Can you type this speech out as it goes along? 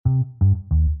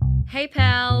Hey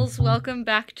pals, welcome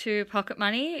back to Pocket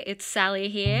Money. It's Sally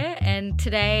here, and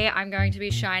today I'm going to be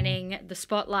shining the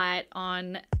spotlight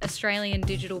on Australian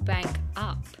digital bank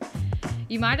Up.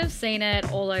 You might have seen it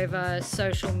all over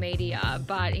social media,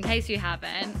 but in case you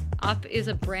haven't, Up is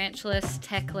a branchless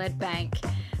tech-led bank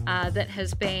that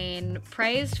has been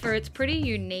praised for its pretty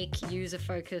unique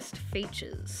user-focused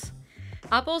features.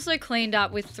 Up also cleaned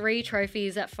up with 3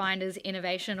 trophies at Finder's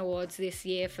Innovation Awards this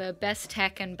year for Best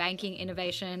Tech and Banking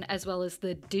Innovation, as well as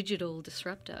the Digital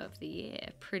Disruptor of the Year.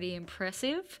 Pretty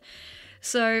impressive.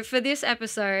 So for this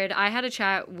episode, I had a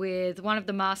chat with one of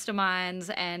the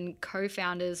masterminds and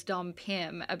co-founders, Dom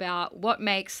Pym, about what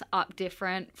makes Up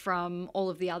different from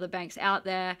all of the other banks out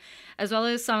there, as well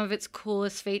as some of its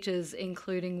coolest features,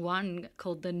 including one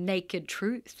called the Naked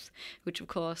Truth, which of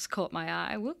course caught my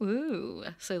eye. Woo-woo.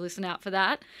 So listen out for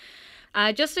that.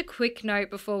 Just a quick note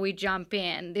before we jump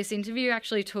in. This interview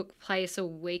actually took place a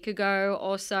week ago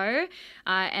or so,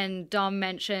 and Dom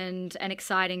mentioned an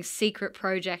exciting secret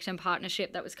project and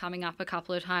partnership that was coming up a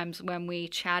couple of times when we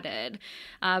chatted.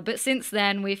 But since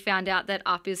then, we found out that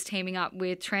Up is teaming up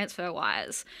with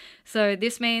TransferWise. So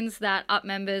this means that Up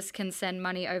members can send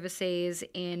money overseas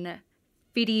in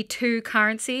FDI2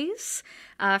 currencies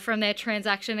from their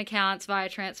transaction accounts via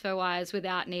TransferWise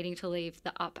without needing to leave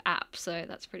the Up app. So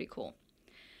that's pretty cool.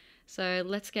 So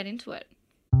let's get into it.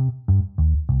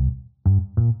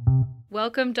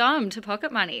 Welcome, Dom, to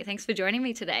Pocket Money. Thanks for joining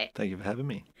me today. Thank you for having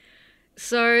me.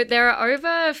 So there are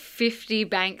over 50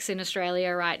 banks in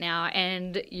Australia right now,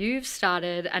 and you've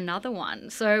started another one.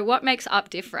 So what makes Up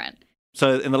different?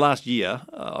 So in the last year,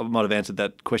 I might have answered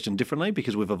that question differently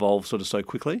because we've evolved sort of so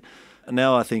quickly. And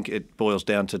now I think it boils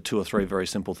down to 2 or 3 very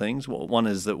simple things. Well, one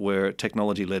is that we're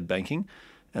technology-led banking,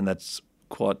 and that's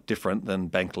quite different than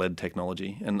bank-led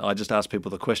technology. And I just ask people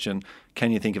the question,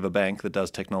 can you think of a bank that does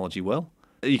technology well?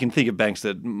 You can think of banks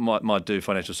that might do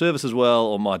financial services well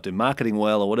or might do marketing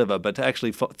well or whatever, but to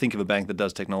actually think of a bank that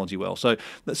does technology well. So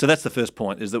that's the first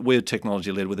point, is that we're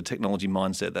technology-led with a technology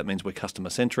mindset. That means we're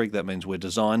customer-centric. That means we're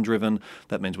design-driven.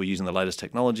 That means we're using the latest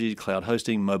technology, cloud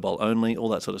hosting, mobile only, all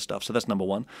that sort of stuff. So that's number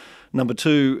one. Number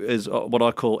 2 is what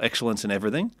I call excellence in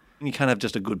everything. You can't have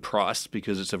just a good price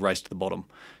because it's a race to the bottom.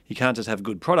 You can't just have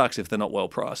good products if they're not well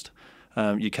priced.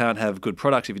 You can't have good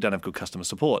products if you don't have good customer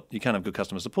support. You can't have good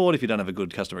customer support if you don't have a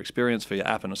good customer experience for your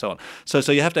app and so on.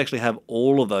 So you have to actually have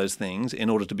all of those things in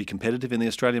order to be competitive in the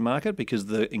Australian market, because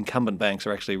the incumbent banks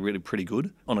are actually really pretty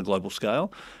good on a global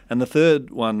scale. And the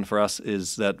third one for us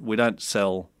is that we don't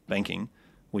sell banking,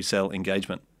 we sell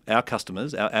engagement. Our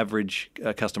customers, our average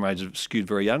customer age is skewed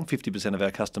very young. 50% of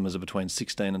our customers are between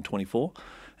 16 and 24.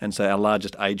 And so our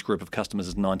largest age group of customers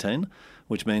is 19,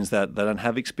 which means that they don't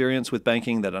have experience with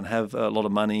banking, they don't have a lot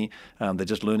of money, they're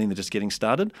just learning, they're just getting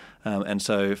started. And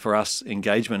so for us,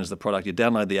 engagement is the product. You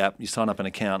download the app, you sign up an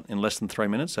account in less than 3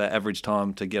 minutes. So our average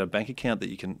time to get a bank account that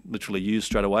you can literally use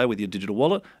straight away with your digital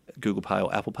wallet, Google Pay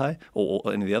or Apple Pay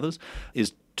or any of the others,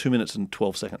 is 2 minutes and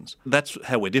 12 seconds. That's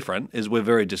how we're different, is we're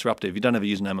very disruptive. You don't have a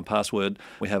username and password.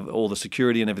 We have all the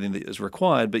security and everything that is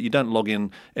required, but you don't log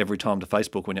in every time to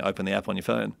Facebook when you open the app on your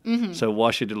phone. Mm-hmm. So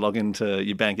why should you log into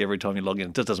your bank every time you log in?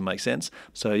 It just doesn't make sense.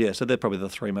 So they're probably the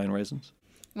 3 main reasons.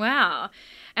 Wow.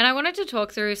 And I wanted to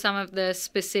talk through some of the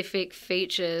specific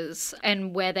features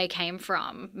and where they came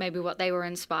from, maybe what they were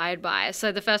inspired by.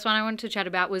 So the first one I wanted to chat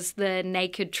about was the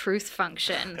Naked Truth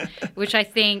function, which I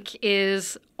think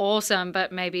is awesome,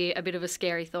 but maybe a bit of a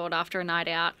scary thought after a night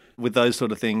out. With those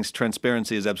sort of things,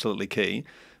 transparency is absolutely key,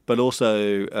 but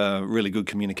also really good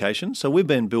communication. So we've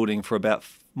been building for about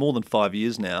more than 5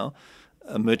 years now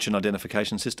a merchant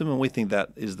identification system, and we think that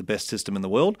is the best system in the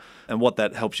world. And what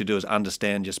that helps you do is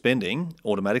understand your spending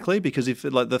automatically, because if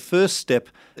the first step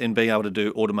in being able to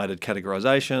do automated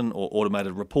categorization or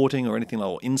automated reporting or anything like,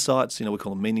 or insights, we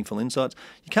call them meaningful insights,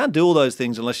 you can't do all those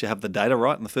things unless you have the data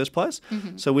right in the first place.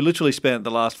 Mm-hmm. So we literally spent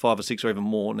the last 5 or 6 or even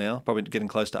more now, probably getting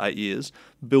close to 8 years,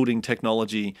 building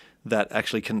technology that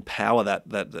actually can power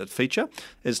that feature.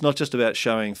 It's not just about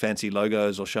showing fancy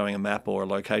logos or showing a map or a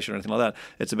location or anything like that.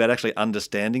 It's about actually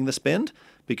understanding the spend,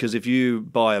 because if you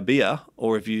buy a beer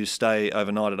or if you stay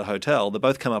overnight at a hotel, they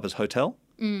both come up as hotel.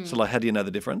 So how do you know the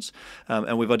difference?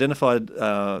 And we've identified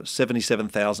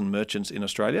 77,000 merchants in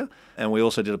Australia, and we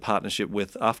also did a partnership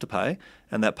with Afterpay,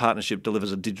 and that partnership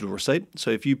delivers a digital receipt.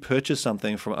 So if you purchase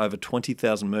something from over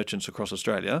 20,000 merchants across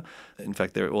Australia, in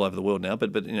fact they're all over the world now,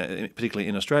 but particularly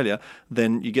in Australia,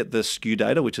 then you get the SKU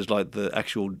data, which is like the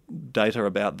actual data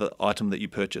about the item that you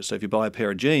purchase. So if you buy a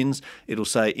pair of jeans, it'll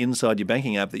say inside your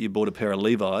banking app that you bought a pair of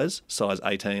Levi's size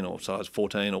 18 or size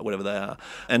 14 or whatever they are.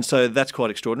 And so that's quite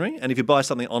extraordinary. And if you buy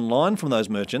something online from those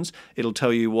merchants, it'll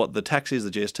tell you what the tax is,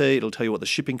 the GST, it'll tell you what the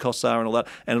shipping costs are and all that,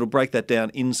 and it'll break that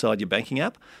down inside your banking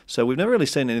app. So we've never really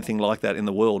seen anything like that in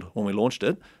the world when we launched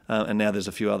it, and now there's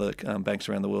a few other banks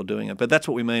around the world doing it. But that's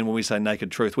what we mean when we say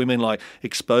naked truth. We mean like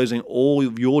exposing all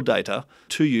of your data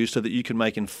to you so that you can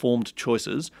make informed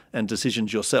choices and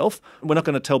decisions yourself. We're not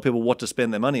going to tell people what to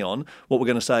spend their money on. What we're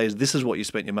going to say is this is what you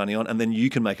spent your money on, and then you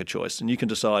can make a choice and you can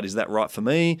decide, is that right for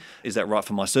me? Is that right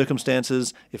for my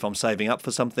circumstances? If I'm saving up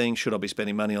for something, should I be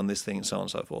spending money on this thing, and so on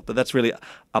and so forth. But that's really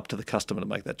up to the customer to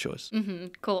make that choice. Mm-hmm.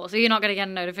 Cool. So you're not going to get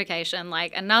a notification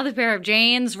like, another pair of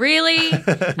jeans? Really?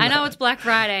 I know it's Black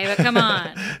Friday, but come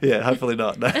on. Yeah, hopefully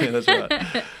not. No, that's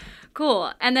right.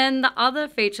 Cool. And then the other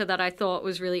feature that I thought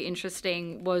was really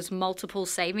interesting was multiple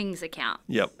savings accounts.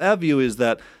 Yep. Our view is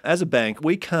that as a bank,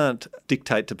 we can't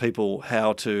dictate to people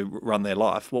how to run their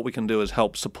life. What we can do is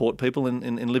help support people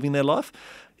in living their life.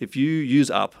 If you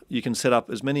use Up, you can set up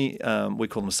as many, we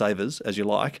call them savers, as you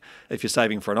like. If you're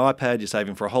saving for an iPad, you're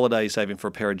saving for a holiday, you're saving for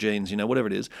a pair of jeans, whatever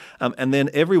it is. And then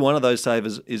every one of those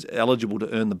savers is eligible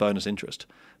to earn the bonus interest.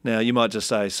 Now, you might just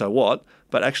say, so what?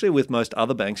 But actually with most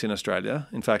other banks in Australia,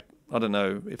 in fact, I don't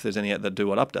know if there's any that do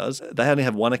what Up does, they only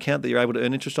have one account that you're able to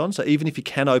earn interest on. So even if you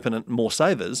can open more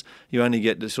savers, you only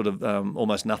get this sort of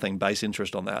almost nothing base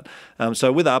interest on that.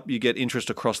 So with Up, you get interest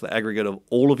across the aggregate of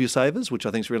all of your savers, which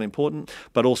I think is really important.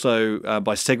 But also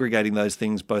by segregating those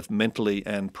things both mentally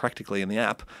and practically in the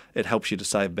app, it helps you to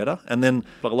save better. And then,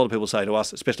 like a lot of people say to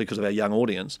us, especially because of our young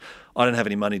audience, I don't have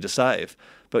any money to save.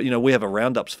 But, we have a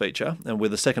roundups feature, and we're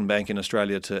the second bank in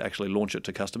Australia to actually launch it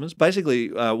to customers. Basically,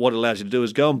 what it allows you to do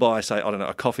is go and buy, say,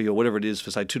 a coffee or whatever it is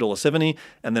for, say, $2.70,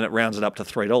 and then it rounds it up to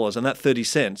 $3. And that 30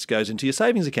 cents goes into your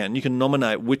savings account. And you can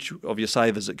nominate which of your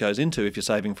savers it goes into if you're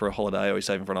saving for a holiday or you're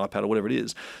saving for an iPad or whatever it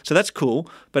is. So that's cool.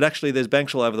 But actually, there's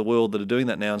banks all over the world that are doing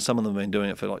that now, and some of them have been doing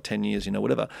it for like 10 years,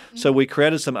 whatever. Mm-hmm. So we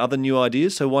created some other new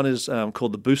ideas. So one is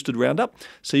called the Boosted Roundup.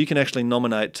 So you can actually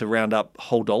nominate to round up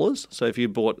whole dollars. So if you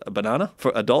bought a banana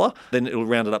for $1, then it'll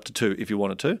round it up to 2 if you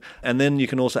wanted to. And then you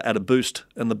can also add a boost.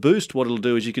 And the boost, what it'll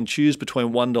do is you can choose between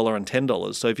 $1 and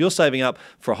 $10. So if you're saving up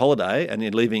for a holiday and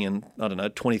you're leaving in,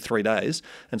 23 days,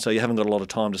 and so you haven't got a lot of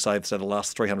time to save, say, the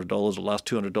last $300 or last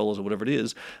 $200 or whatever it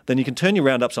is, then you can turn your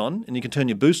roundups on and you can turn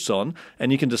your boosts on,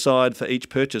 and you can decide for each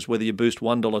purchase whether you boost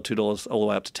 $1, $2, all the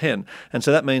way up to 10. And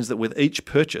so that means that with each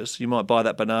purchase, you might buy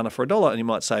that banana for $1 and you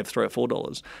might save $3 or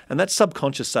 $4. And that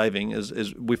subconscious saving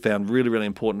is we found really, really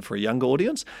important for a younger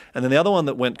audience. And then the other one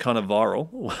that went kind of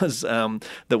viral was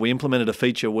that we implemented a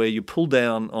feature where you pull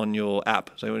down on your app.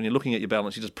 So when you're looking at your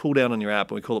balance, you just pull down on your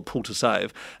app, and we call it pull to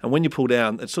save. And when you pull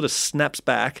down, it sort of snaps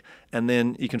back, and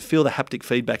then you can feel the haptic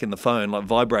feedback in the phone, like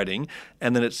vibrating,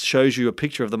 and then it shows you a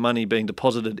picture of the money being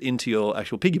deposited into your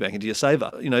actual piggy bank, into your saver.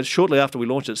 Shortly after we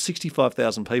launched it,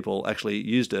 65,000 people actually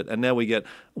used it, and now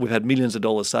we've had millions of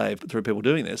dollars saved through people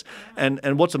doing this.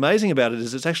 And what's amazing about it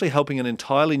is it's actually helping an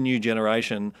entirely new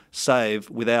generation save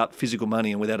without physical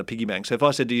money and without a piggy bank. So if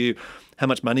I said to you, how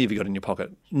much money have you got in your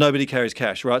pocket? Nobody carries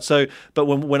cash, right? So, but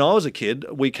when I was a kid,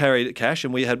 we carried cash,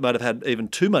 and we might have had even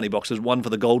 2 money boxes, one for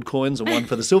the gold coins and one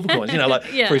for the silver coins,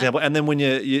 Yeah. For example. And then when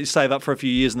you save up for a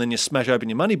few years and then you smash open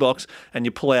your money box and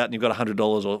you pull out and you've got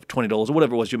 $100 or $20 or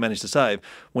whatever it was you managed to save,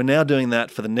 we're now doing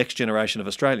that for the next generation of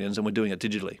Australians, and we're doing it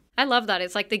digitally. I love that.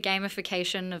 It's like the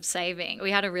gamification of saving.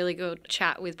 We had a really good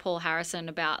chat with Paul Harrison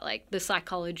about like the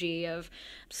psychology of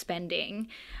spending,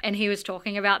 and he was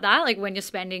talking about that, like when you're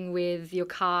spending with your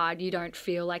card, you don't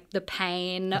feel like the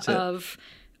pain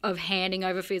of handing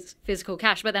over physical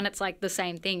cash, but then it's like the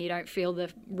same thing. You don't feel the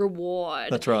reward.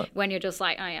 That's right. When you're just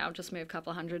like, oh yeah, I'll just move a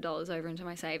couple $100 over into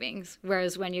my savings.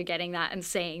 Whereas when you're getting that and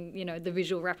seeing, the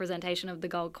visual representation of the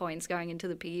gold coins going into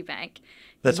the piggy bank,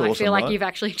 that's you might awesome, feel like right? You've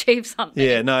actually achieved something.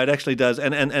 Yeah, no, it actually does.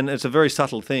 And it's a very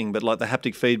subtle thing, but like the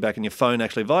haptic feedback and your phone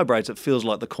actually vibrates, it feels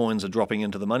like the coins are dropping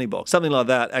into the money box. Something like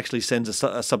that actually sends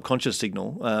a subconscious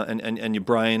signal, and your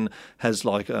brain has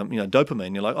like,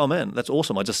 dopamine. You're like, oh man, that's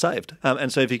awesome, I just saved.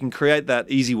 And so if you can create that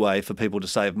easy way for people to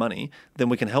save money, then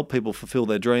we can help people fulfill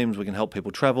their dreams, we can help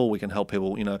people travel, we can help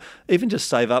people, even just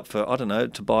save up for,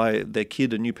 to buy their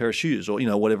kid a new pair of shoes or,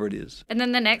 whatever it is. And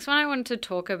then the next one I wanted to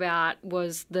talk about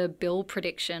was the bill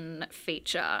prediction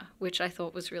feature, which I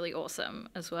thought was really awesome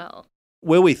as well.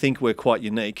 Where we think we're quite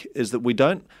unique is that we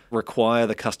don't require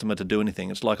the customer to do anything.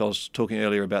 It's like I was talking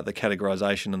earlier about the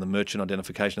categorization and the merchant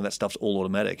identification, and that stuff's all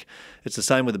automatic. It's the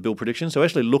same with the bill prediction. So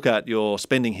actually look at your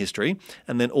spending history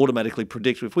and then automatically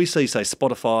predict. If we see, say,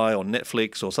 Spotify or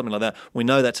Netflix or something like that, we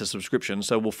know that's a subscription.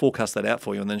 So we'll forecast that out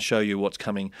for you and then show you what's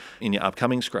coming in your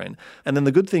upcoming screen. And then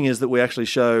the good thing is that we actually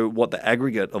show what the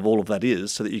aggregate of all of that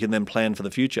is so that you can then plan for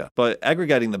the future. By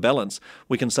aggregating the balance,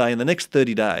 we can say in the next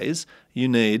 30 days, you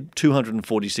need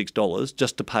 $246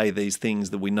 just to pay these things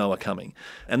that we know are coming.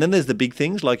 And then there's the big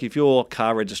things, like if your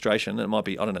car registration, it might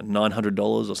be, I don't know,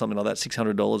 $900 or something like that,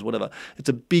 $600, whatever. It's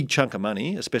a big chunk of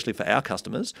money, especially for our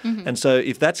customers. And so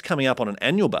if that's coming up on an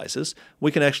annual basis,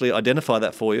 we can actually identify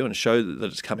that for you and show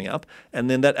that it's coming up. And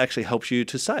then that actually helps you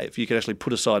to save. You can actually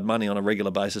put aside money on a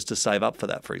regular basis to save up for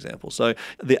that, for example. So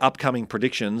the upcoming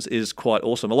predictions is quite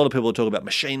awesome. A lot of people talk about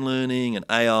machine learning and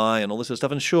AI and all this sort of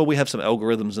stuff. And sure, we have some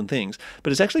algorithms and things,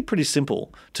 but it's actually pretty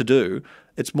simple to do.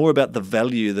 It's more about the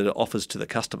value that it offers to the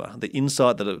customer, the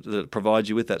insight that it provides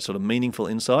you with, that sort of meaningful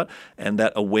insight and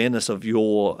that awareness of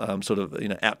your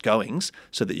outgoings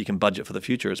so that you can budget for the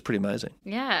future. It's pretty amazing.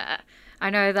 Yeah. I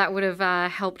know that would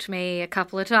have helped me a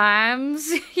couple of times.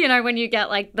 You know, when you get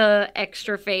like the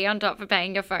extra fee on top for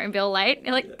paying your phone bill late,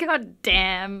 you're like, God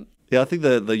damn. Yeah, I think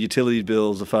the utility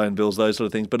bills, the phone bills, those sort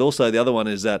of things. But also the other one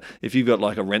is that if you've got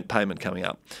like a rent payment coming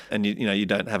up and you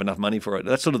don't have enough money for it,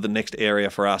 that's sort of the next area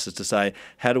for us is to say,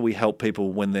 how do we help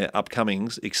people when their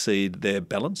upcomings exceed their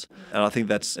balance? And I think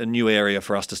that's a new area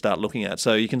for us to start looking at.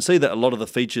 So you can see that a lot of the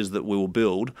features that we will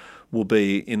build will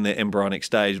be in the embryonic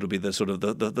stage. It'll be the sort of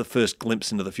the first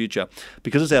glimpse into the future.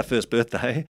 Because it's our first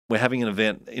birthday, we're having an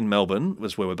event in Melbourne,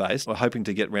 was where we're based. We're hoping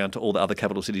to get round to all the other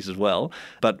capital cities as well.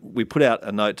 But we put out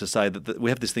a note to say that we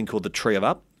have this thing called the Tree of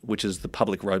Up, which is the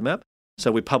public roadmap.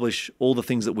 So we publish all the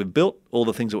things that we've built, all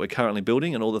the things that we're currently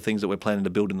building, and all the things that we're planning to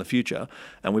build in the future.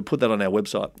 And we put that on our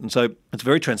website. And so it's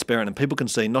very transparent, and people can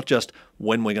see not just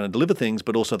when we're going to deliver things,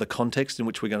 but also the context in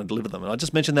which we're going to deliver them. And I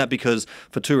just mentioned that because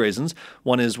for two reasons.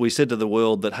 One is we said to the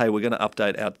world that, hey, we're going to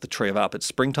update out the Tree of Up. It's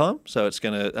springtime, so it's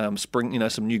going to spring,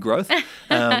 some new growth.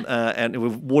 And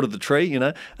we've watered the tree,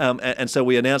 and so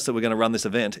we announced that we're going to run this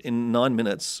event. In 9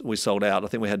 minutes, we sold out. I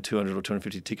think we had 200 or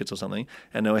 250 tickets or something.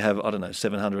 And now we have,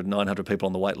 700, 900 people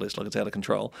on the wait list. Like, it's out of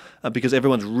control because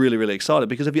everyone's really, really excited.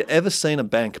 Because have you ever seen a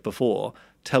bank before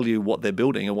tell you what they're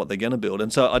building and what they're going to build?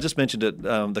 And so I just mentioned it.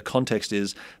 The context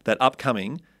is that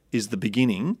upcoming is the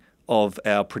beginning of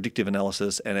our predictive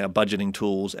analysis and our budgeting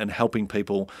tools and helping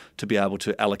people to be able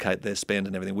to allocate their spend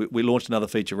and everything. We launched another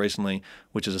feature recently,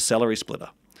 which is a salary splitter.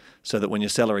 So that when your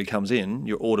salary comes in,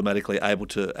 you're automatically able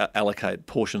to allocate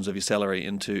portions of your salary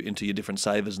into your different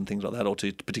savers and things like that, or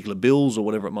to particular bills or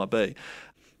whatever it might be.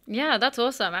 Yeah, that's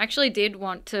awesome. I actually did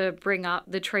want to bring up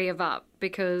the Tree of Up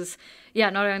because,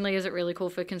 not only is it really cool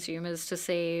for consumers to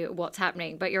see what's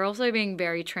happening, but you're also being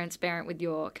very transparent with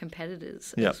your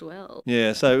competitors as well.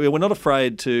 Yeah, so we're not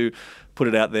afraid to put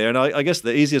it out there. And I guess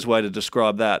the easiest way to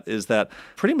describe that is that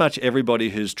pretty much everybody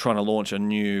who's trying to launch a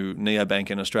new neobank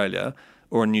in Australia,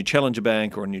 or a new challenger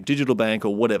bank or a new digital bank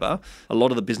or whatever, a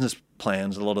lot of the business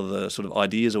plans, a lot of the sort of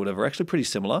ideas or whatever are actually pretty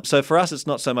similar. So for us, it's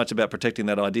not so much about protecting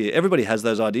that idea. Everybody has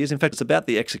those ideas. In fact, it's about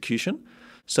the execution.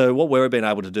 So what we've been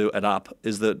able to do at Up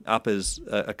is that Up is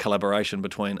a collaboration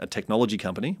between a technology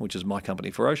company, which is my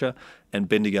company, Ferocia, and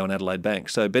Bendigo and Adelaide Bank.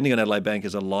 So Bendigo and Adelaide Bank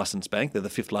is a licensed bank. They're the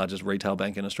 5th largest retail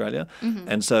bank in Australia.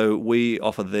 And so we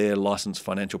offer their licensed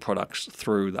financial products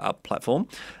through the Up platform.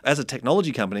 As a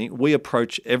technology company, we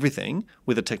approach everything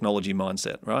with a technology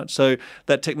mindset, right? So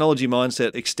that technology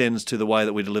mindset extends to the way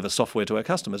that we deliver software to our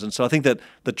customers. And so I think that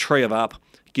the Tree of Up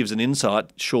gives an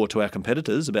insight, sure, to our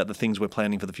competitors about the things we're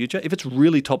planning for the future. If it's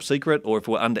really top secret or if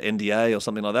we're under NDA or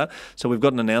something like that. So we've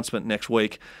got an announcement next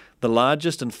week. The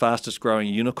largest and fastest growing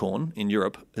unicorn in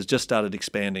Europe has just started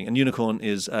expanding. And Unicorn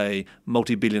is a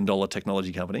multi-billion-dollar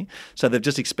technology company. So they've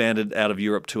just expanded out of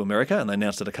Europe to America, and they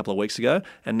announced it a couple of weeks ago.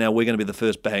 And now we're going to be the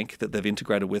first bank that they've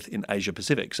integrated with in Asia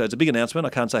Pacific. So it's a big announcement. I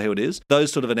can't say who it is.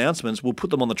 Those sort of announcements, we'll put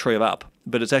them on the Tree of Up,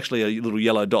 but it's actually a little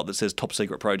yellow dot that says top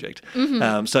secret project.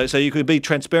 So you could be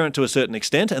transparent to a certain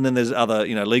extent, and then there's other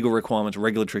legal requirements,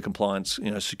 regulatory compliance,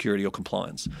 security or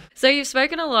compliance. So you've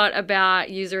spoken a lot about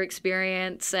user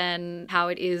experience and how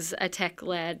it is a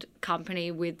tech-led company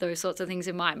with those sorts of things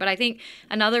in mind. But I think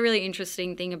another really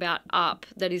interesting thing about Up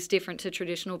that is different to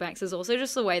traditional banks is also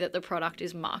just the way that the product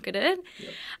is marketed.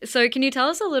 Yep. So can you tell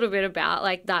us a little bit about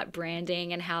like that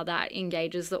branding and how that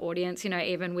engages the audience,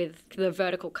 even with the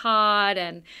vertical card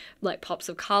and like pops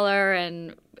of color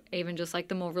and even just like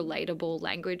the more relatable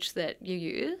language that you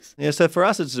use? Yeah, so for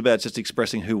us, it's about just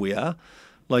expressing who we are.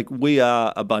 Like, we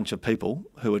are a bunch of people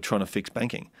who are trying to fix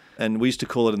banking. And we used to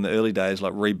call it in the early days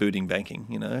like rebooting banking,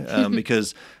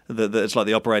 because it's like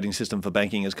the operating system for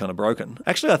banking is kind of broken.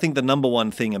 Actually, I think the number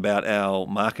one thing about our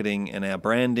marketing and our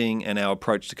branding and our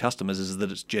approach to customers is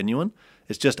that it's genuine.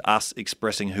 It's just us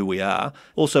expressing who we are.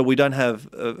 Also, we don't have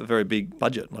a very big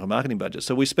budget, like a marketing budget.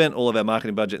 So we spent all of our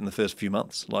marketing budget in the first few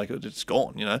months. Like, it's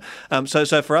gone,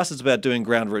 So for us, it's about doing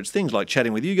ground roots things like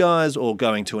chatting with you guys or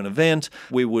going to an event.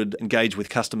 We would engage with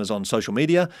customers on social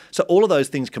media. So all of those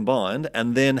things combined,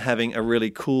 and then having a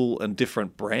really cool and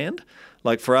different brand.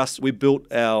 Like for us, we built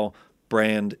our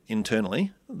brand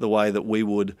internally the way that we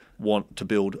would want to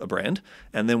build a brand.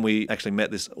 And then we actually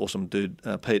met this awesome dude,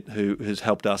 Pete, who has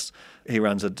helped us. He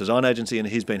runs a design agency and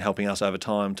he's been helping us over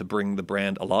time to bring the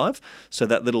brand alive. So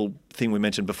that little thing we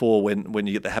mentioned before, when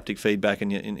you get the haptic feedback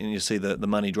and you see the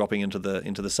money dropping into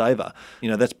the saver,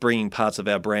 that's bringing parts of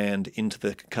our brand into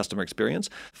the customer experience.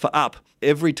 For Up,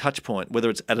 every touch point, whether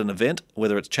it's at an event,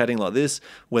 whether it's chatting like this,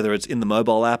 whether it's in the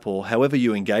mobile app or however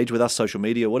you engage with us, social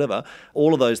media, whatever,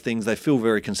 all of those things, they feel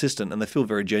very consistent and they feel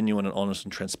very genuine and honest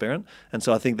and transparent. And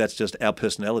so I think that's just our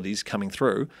personalities coming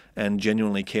through and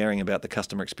genuinely caring about the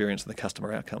customer experience and the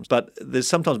customer outcomes. But there's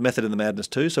sometimes method in the madness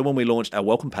too. So when we launched our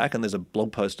welcome pack, and there's a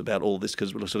blog post about all this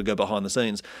because we'll sort of go behind the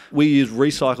scenes, we use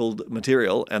recycled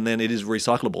material and then it is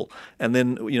recyclable. And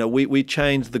then, we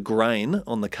changed the grain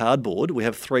on the cardboard. We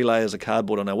have 3 layers of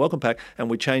cardboard on our welcome pack, and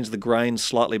we changed the grain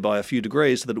slightly by a few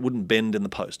degrees so that it wouldn't bend in the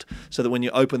post. So that when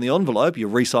you open the envelope, your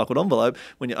recycled envelope,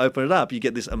 when you open it up, you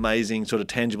get this amazing sort of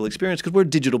tangible experience because we're a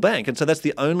digital bank. And so that's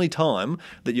the only time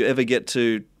that you ever get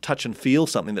to touch and feel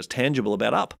something that's tangible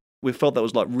about Up. We felt that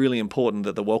was like really important,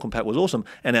 that the welcome pack was awesome.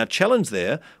 And our challenge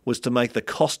there was to make the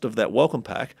cost of that welcome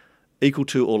pack equal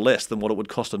to or less than what it would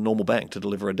cost a normal bank to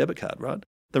deliver a debit card, right?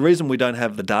 The reason we don't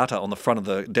have the data on the front of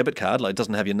the debit card, like it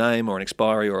doesn't have your name or an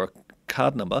expiry or a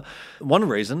card number, one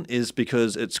reason is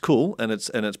because it's cool and it's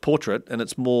portrait and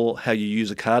it's more how you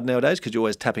use a card nowadays because you're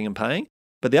always tapping and paying.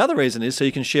 But the other reason is so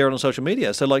you can share it on social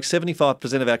media. So like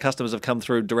 75% of our customers have come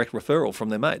through direct referral from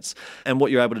their mates. And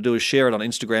what you're able to do is share it on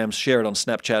Instagram, share it on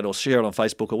Snapchat, or share it on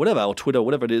Facebook or whatever, or Twitter,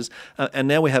 whatever it is. And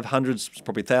now we have hundreds,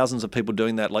 probably thousands of people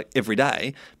doing that like every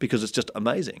day because it's just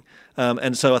amazing.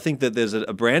 And so I think that there's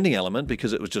a branding element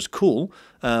because it was just cool,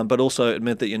 but also it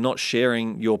meant that you're not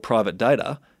sharing your private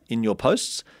data in your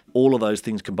posts. All of those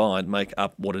things combined make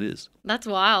Up what it is. That's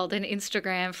wild, an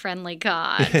Instagram-friendly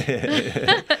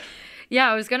card. Yeah,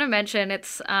 I was going to mention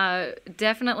it's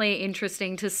definitely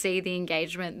interesting to see the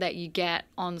engagement that you get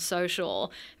on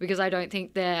social, because I don't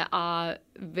think there are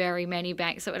very many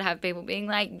banks that would have people being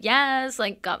like, yes,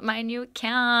 like got my new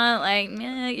account, like,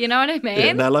 you know what I mean?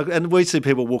 Yeah, no, and we see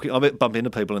people walking, I bump into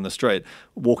people in the street,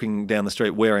 walking down the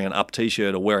street wearing an Up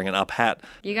t-shirt or wearing an Up hat.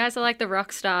 You guys are like the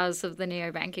rock stars of the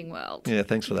neobanking world. Yeah,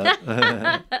 thanks for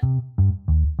that.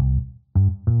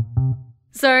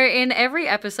 So in every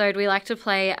episode, we like to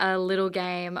play a little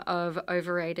game of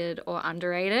overrated or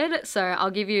underrated. So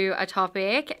I'll give you a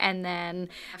topic and then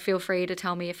feel free to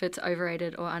tell me if it's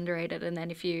overrated or underrated. And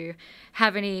then if you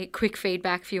have any quick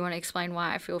feedback, if you want to explain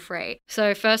why, feel free.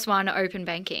 So first one, open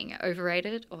banking,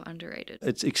 overrated or underrated?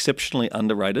 It's exceptionally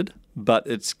underrated, but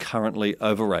it's currently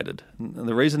overrated. And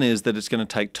the reason is that it's going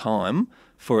to take time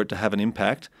for it to have an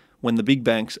impact. When the big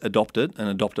banks adopt it and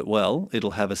adopt it well,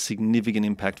 it'll have a significant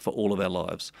impact for all of our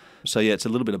lives. So yeah, it's a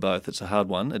little bit of both. It's a hard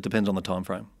one. It depends on the time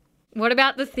frame. What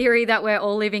about the theory that we're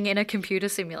all living in a computer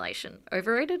simulation?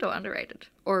 Overrated or underrated?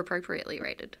 Or appropriately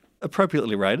rated?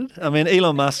 Appropriately rated. I mean,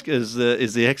 Elon Musk is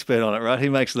the expert on it, right? He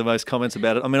makes the most comments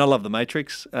about it. I mean, I love The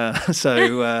Matrix.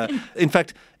 In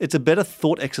fact, it's a better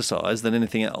thought exercise than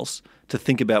anything else to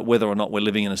think about whether or not we're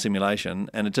living in a simulation,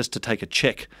 and just to take a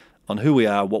check on who we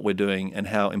are, what we're doing, and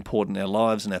how important our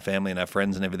lives and our family and our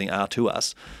friends and everything are to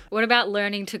us. What about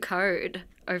learning to code?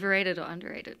 Overrated or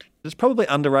underrated? It's probably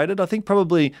underrated. I think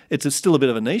probably it's still a bit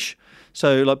of a niche.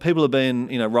 So like people have been,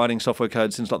 writing software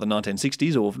code since like the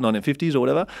 1960s or 1950s or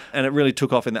whatever, and it really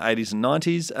took off in the 80s and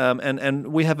 90s. And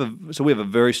we have a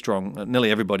very strong,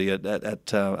 nearly everybody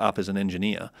at Up is an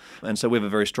engineer, and so we have a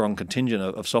very strong contingent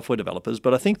of software developers.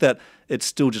 But I think that it's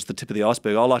still just the tip of the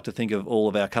iceberg. I like to think of all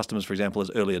of our customers, for example,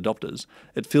 as early adopters.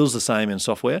 It feels the same in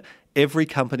software. Every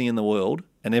company in the world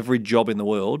and every job in the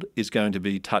world is going to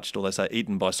be touched, or they say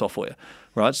eaten, by software,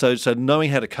 right? So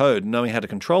knowing how to code, knowing how to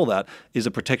control that is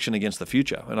a protection against the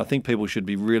future. And I think people should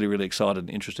be really, really excited and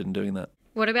interested in doing that.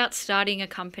 What about starting a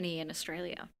company in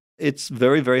Australia? It's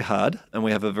very, very hard, and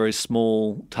we have a very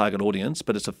small target audience,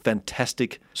 but it's a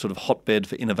fantastic sort of hotbed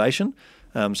for innovation.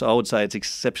 So I would say it's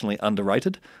exceptionally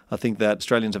underrated. I think that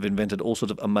Australians have invented all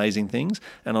sorts of amazing things,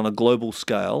 and on a global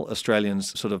scale,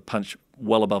 Australians sort of punch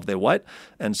well above their weight.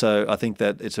 And so I think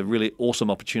that it's a really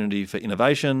awesome opportunity for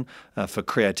innovation, for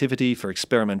creativity, for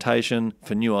experimentation,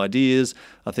 for new ideas.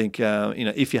 I think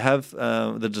if you have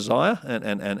the desire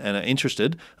and are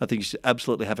interested, I think you should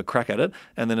absolutely have a crack at it.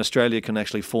 And then Australia can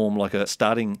actually form like a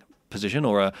starting position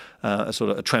or a sort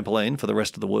of a trampoline for the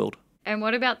rest of the world. And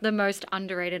what about the most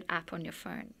underrated app on your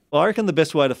phone? Well, I reckon the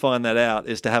best way to find that out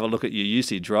is to have a look at your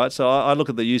usage, right? So I look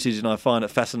at the usage and I find it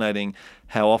fascinating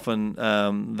how often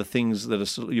the things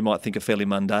that you might think are fairly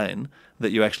mundane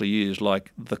that you actually use,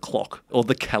 like the clock or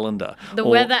the calendar. The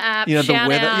weather app, shout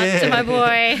out to my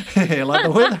boy. Yeah, like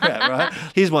the weather app, right?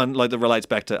 Here's one that relates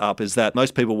back to Up, is that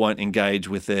most people won't engage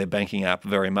with their banking app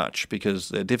very much because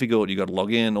they're difficult, you've got to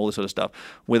log in, all this sort of stuff.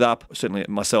 With Up, certainly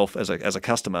myself as a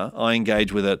customer, I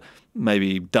engage with it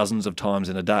maybe dozens of times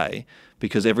in a day,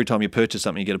 because every time you purchase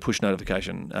something, you get a push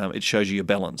notification. It shows you your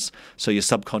balance. So you're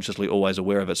subconsciously always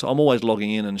aware of it. So I'm always logging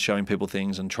in and showing people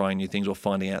things and trying new things or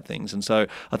finding out things. And so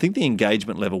I think the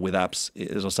engagement level with apps,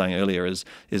 as I was saying earlier, is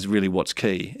really what's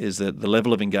key, is that the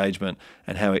level of engagement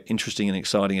and how interesting and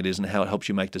exciting it is and how it helps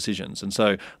you make decisions. And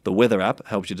so the weather app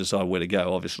helps you decide where to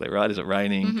go, obviously, right? Is it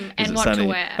raining? Mm-hmm. Is and it what sunny? to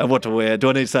wear. And what to wear. Do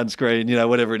I need sunscreen?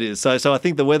 Whatever it is. So I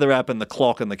think the weather app and the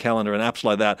clock and the calendar and apps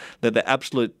like that, they're the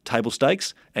absolute table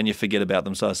stakes and you forget about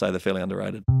them. So I say they're fairly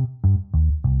underrated.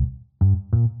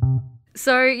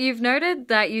 So you've noted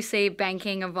that you see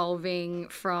banking evolving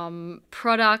from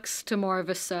products to more of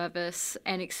a service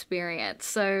and experience.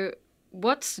 So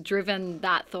what's driven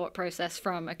that thought process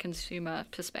from a consumer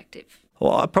perspective?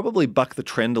 Well, I probably buck the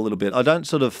trend a little bit. I don't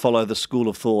sort of follow the school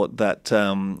of thought that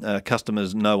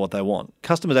customers know what they want.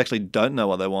 Customers actually don't know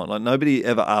what they want. Like, nobody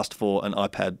ever asked for an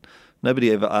iPad.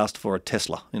 Nobody ever asked for a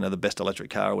Tesla, the best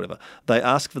electric car or whatever. They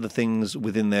ask for the things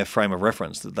within their frame of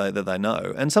reference that they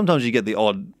know. And sometimes you get the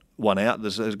odd one out.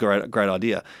 That's a great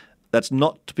idea. That's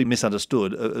not to be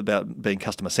misunderstood about being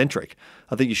customer-centric.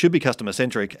 I think you should be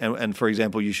customer-centric and, for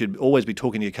example, you should always be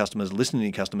talking to your customers, listening to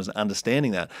your customers,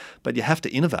 understanding that. But you have to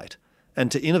innovate.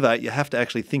 And to innovate, you have to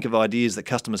actually think of ideas that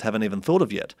customers haven't even thought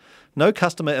of yet. No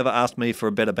customer ever asked me for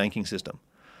a better banking system.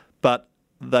 But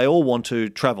they all want to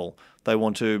travel. They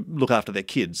want to look after their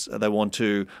kids. They want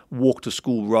to walk to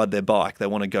school, ride their bike. They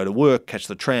want to go to work, catch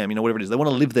the tram, whatever it is. They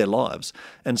want to live their lives.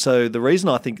 And so the reason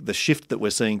I think the shift that we're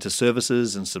seeing to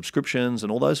services and subscriptions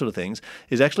and all those sort of things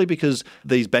is actually because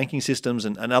these banking systems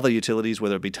and other utilities,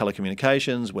 whether it be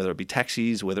telecommunications, whether it be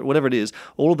taxis, whatever it is,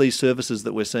 all of these services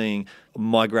that we're seeing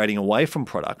migrating away from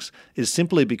products is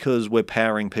simply because we're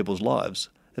powering people's lives.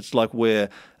 It's like we're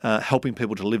helping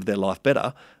people to live their life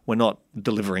better. We're not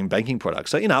delivering banking products.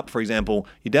 So in Up, for example,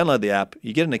 you download the app,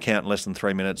 you get an account in less than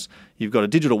 3 minutes, you've got a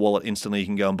digital wallet instantly, you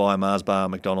can go and buy a Mars bar,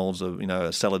 McDonald's, or,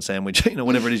 a salad sandwich,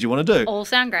 whatever it is you want to do. All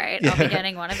sound great. Yeah. I'll be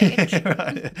getting one of each.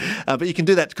 Right. But you can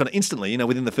do that kind of instantly,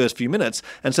 within the first few minutes.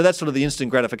 And so that's sort of the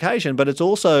instant gratification, but it's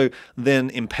also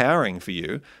then empowering for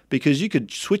you because you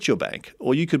could switch your bank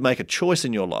or you could make a choice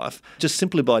in your life just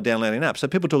simply by downloading an app. So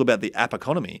people talk about the app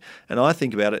economy, and I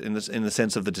think about it in the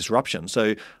sense of the disruption.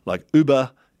 So like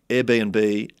Uber,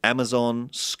 Airbnb, Amazon,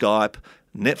 Skype,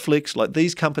 Netflix, like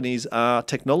these companies are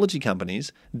technology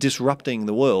companies disrupting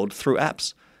the world through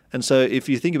apps. And so if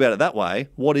you think about it that way,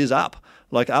 what is Up?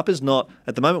 Like Up is not,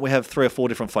 at the moment we have 3 or 4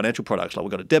 different financial products. Like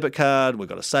we've got a debit card, we've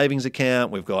got a savings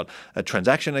account, we've got a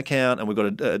transaction account, and we've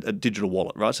got a digital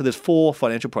wallet, right? So there's 4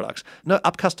 financial products. No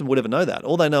Up customer would ever know that.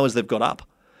 All they know is they've got Up.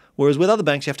 Whereas with other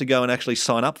banks, you have to go and actually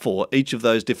sign up for each of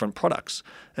those different products.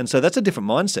 And so that's a different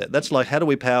mindset. That's like, how do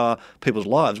we power people's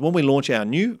lives? When we launch our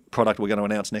new product we're going to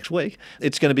announce next week,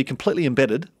 it's going to be completely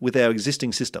embedded with our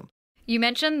existing system. You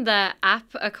mentioned the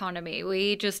app economy.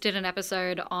 We just did an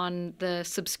episode on the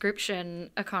subscription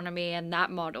economy and that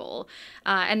model.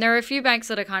 And there are a few banks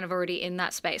that are kind of already in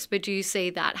that space. But do you see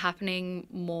that happening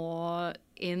more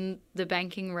in the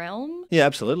banking realm? Yeah,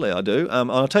 absolutely, I do. And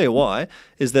I'll tell you why,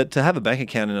 is that to have a bank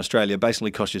account in Australia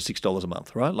basically costs you $6 a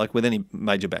month, right? Like with any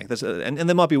major bank. And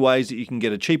there might be ways that you can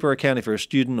get a cheaper account if you're a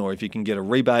student, or if you can get a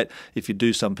rebate if you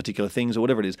do some particular things or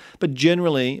whatever it is. But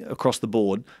generally, across the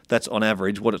board, that's on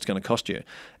average what it's going to cost you.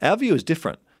 Our view is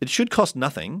different. It should cost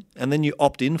nothing, and then you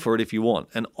opt in for it if you want.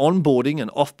 And onboarding and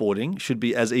offboarding should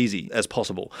be as easy as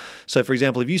possible. So, for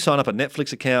example, if you sign up a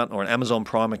Netflix account or an Amazon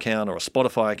Prime account or a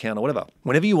Spotify account or whatever,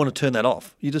 whenever you want to turn that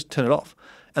off, you just turn it off.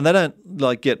 And they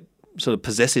don't get sort of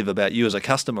possessive about you as a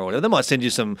customer or whatever. They might send you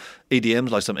some EDMs,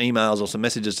 like some emails or some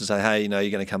messages to say, hey, you're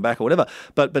going to come back or whatever.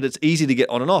 But it's easy to get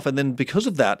on and off. And then because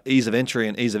of that ease of entry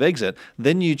and ease of exit,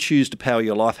 then you choose to power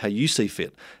your life how you see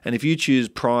fit. And if you choose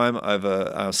Prime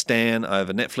over Stan,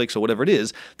 over Netflix or whatever it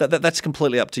is, that's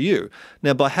completely up to you.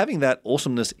 Now, by having that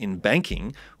awesomeness in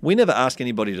banking, we never ask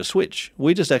anybody to switch.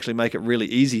 We just actually make it really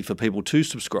easy for people to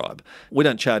subscribe. We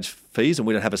don't charge fees and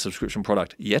we don't have a subscription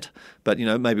product yet, but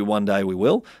maybe one day we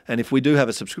will. And if we do have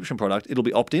a subscription product, it'll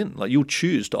be opt-in. Like, you'll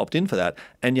choose to opt in for that,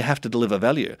 and you have to deliver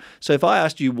value. So if I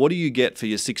asked you, what do you get for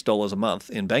your $6 a month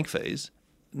in bank fees?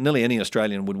 Nearly any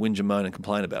Australian would whinge and moan and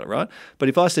complain about it, right? But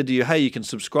if I said to you, hey, you can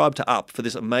subscribe to Up for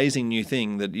this amazing new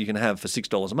thing that you can have for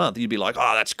 $6 a month, you'd be like,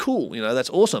 oh, that's cool, that's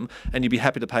awesome, and you'd be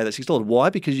happy to pay that $6. Why?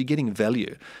 Because you're getting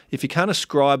value. If you can't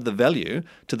ascribe the value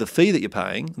to the fee that you're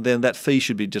paying, then that fee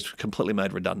should be just completely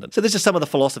made redundant. So this is some of the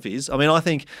philosophies. I mean, I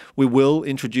think we will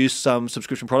introduce some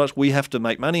subscription products. We have to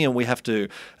make money and we have to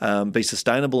be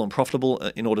sustainable and profitable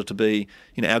in order to be,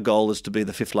 our goal is to be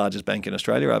the 5th largest bank in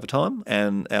Australia over time,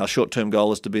 and our short-term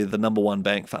goal is to be the number 1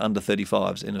 bank for under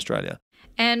 35s in Australia.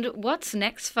 And what's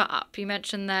next for Up? You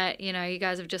mentioned that, you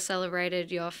guys have just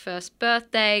celebrated your first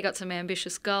birthday, got some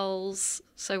ambitious goals.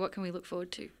 So what can we look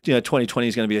forward to? 2020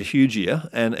 is going to be a huge year.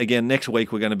 And again, next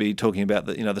week, we're going to be talking about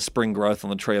the spring growth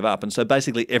on the tree of Up. And so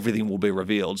basically everything will be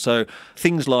revealed. So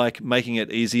things like making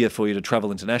it easier for you to travel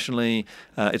internationally.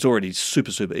 It's already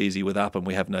super, super easy with Up, and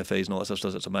we have no fees and all that stuff. So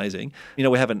it's amazing.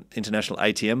 We have an international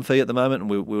ATM fee at the moment,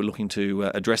 and we're looking to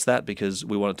address that because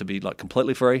we want it to be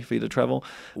completely free for you to travel.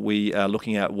 We are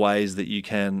looking at ways that you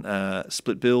can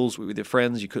split bills with your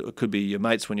friends. It could be your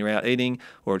mates when you're out eating,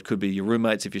 or it could be your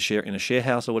roommates if you share in a share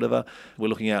house or whatever. We're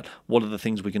looking at what are the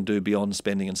things we can do beyond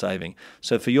spending and saving.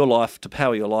 So for your life, to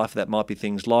power your life, that might be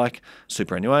things like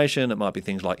superannuation, it might be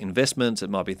things like investments, it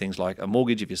might be things like a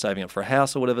mortgage if you're saving up for a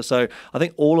house or whatever. So I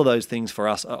think all of those things for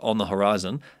us are on the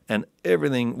horizon, and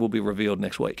everything will be revealed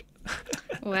next week.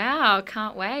 Wow,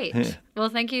 can't wait. Yeah. Well,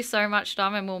 thank you so much,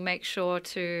 Dom, and we'll make sure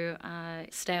to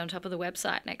stay on top of the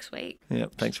website next week. Yeah,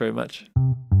 thanks very much.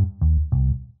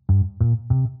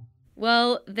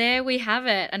 Well, there we have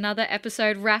it. Another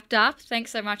episode wrapped up. Thanks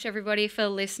so much, everybody, for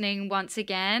listening once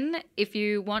again. If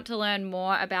you want to learn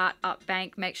more about Up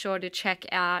Bank, make sure to check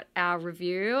out our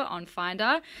review on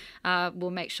Finder.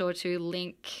 We'll make sure to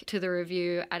link to the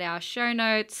review at our show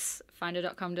notes,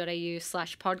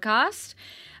 finder.com.au/podcast.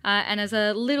 And as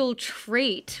a little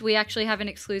treat, we actually have an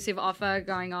exclusive offer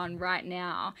going on right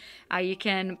now. You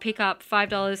can pick up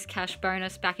 $5 cash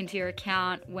bonus back into your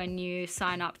account when you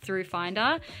sign up through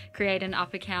Finder, create an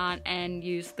Up account, and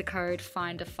use the code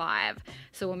FINDER5.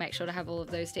 So we'll make sure to have all of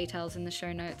those details in the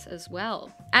show notes as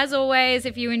well. As always,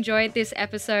 if you enjoyed this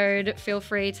episode, feel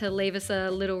free to leave us a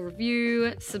little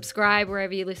review, subscribe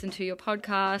wherever you listen to your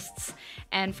podcasts,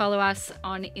 and follow us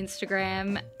on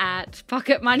Instagram at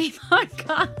Pocket Money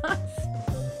Podcast.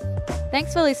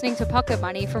 Thanks for listening to Pocket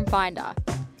Money from Finder.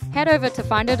 Head over to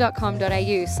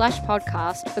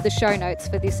finder.com.au/podcast for the show notes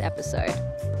for this episode.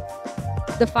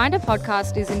 The Finder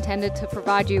podcast is intended to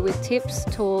provide you with tips,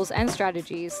 tools, and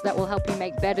strategies that will help you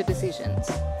make better decisions.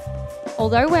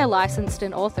 Although we're licensed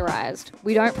and authorized,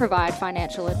 we don't provide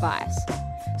financial advice.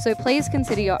 So please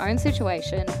consider your own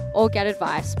situation or get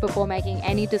advice before making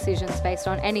any decisions based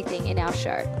on anything in our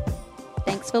show.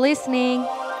 Thanks for listening.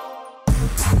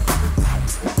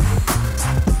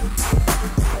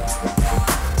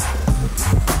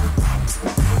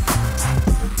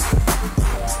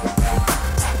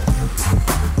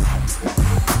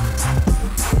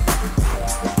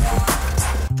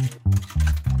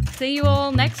 See you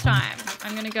all next time.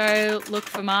 I'm going to go look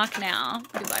for Mark now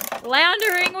because I'm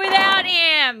floundering without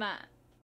him.